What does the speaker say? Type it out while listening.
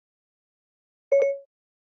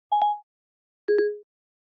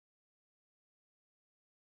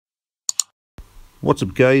What's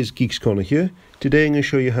up guys, GeeksCorner here. Today I'm going to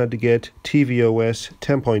show you how to get tvOS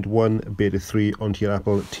 10.1 Beta 3 onto your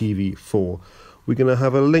Apple TV 4. We're going to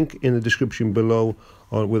have a link in the description below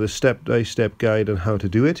with a step-by-step guide on how to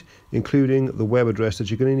do it, including the web address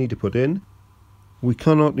that you're going to need to put in. We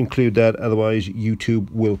cannot include that, otherwise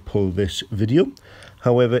YouTube will pull this video.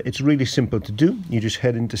 However, it's really simple to do. You just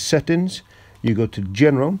head into Settings, you go to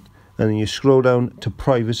General, and then you scroll down to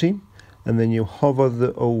Privacy, and then you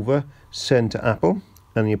hover over Send to Apple,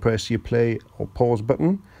 and you press your play or pause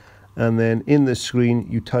button, and then in the screen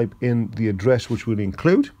you type in the address which will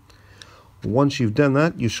include. Once you've done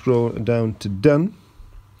that, you scroll down to Done,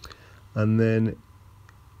 and then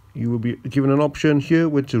you will be given an option here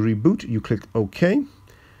with to reboot. You click OK,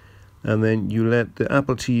 and then you let the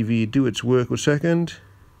Apple TV do its work a second,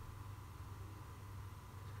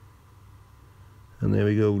 and there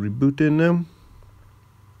we go, rebooting now.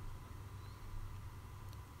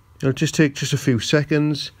 It'll just take just a few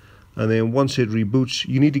seconds, and then once it reboots,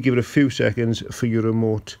 you need to give it a few seconds for your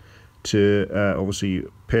remote to obviously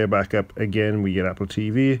pair back up again with your Apple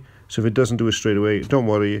TV. So if it doesn't do it straight away, don't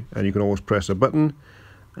worry, and you can always press a button.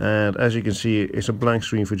 And as you can see, it's a blank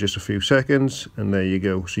screen for just a few seconds, and there you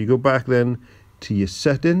go. So you go back then to your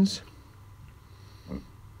settings,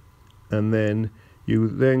 and then you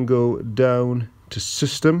then go down to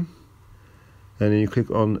System, and then you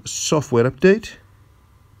click on Software Update.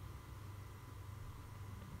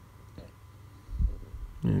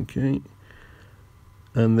 Okay,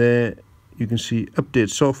 and there you can see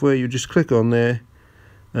Update Software. You just click on there,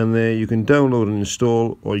 and there you can download and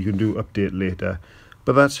install, or you can do update later.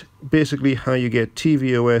 But that's basically how you get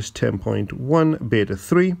tvOS 10.1 Beta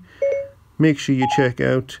 3. Make sure you check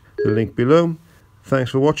out the link below.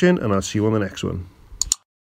 Thanks for watching, and I'll see you on the next one.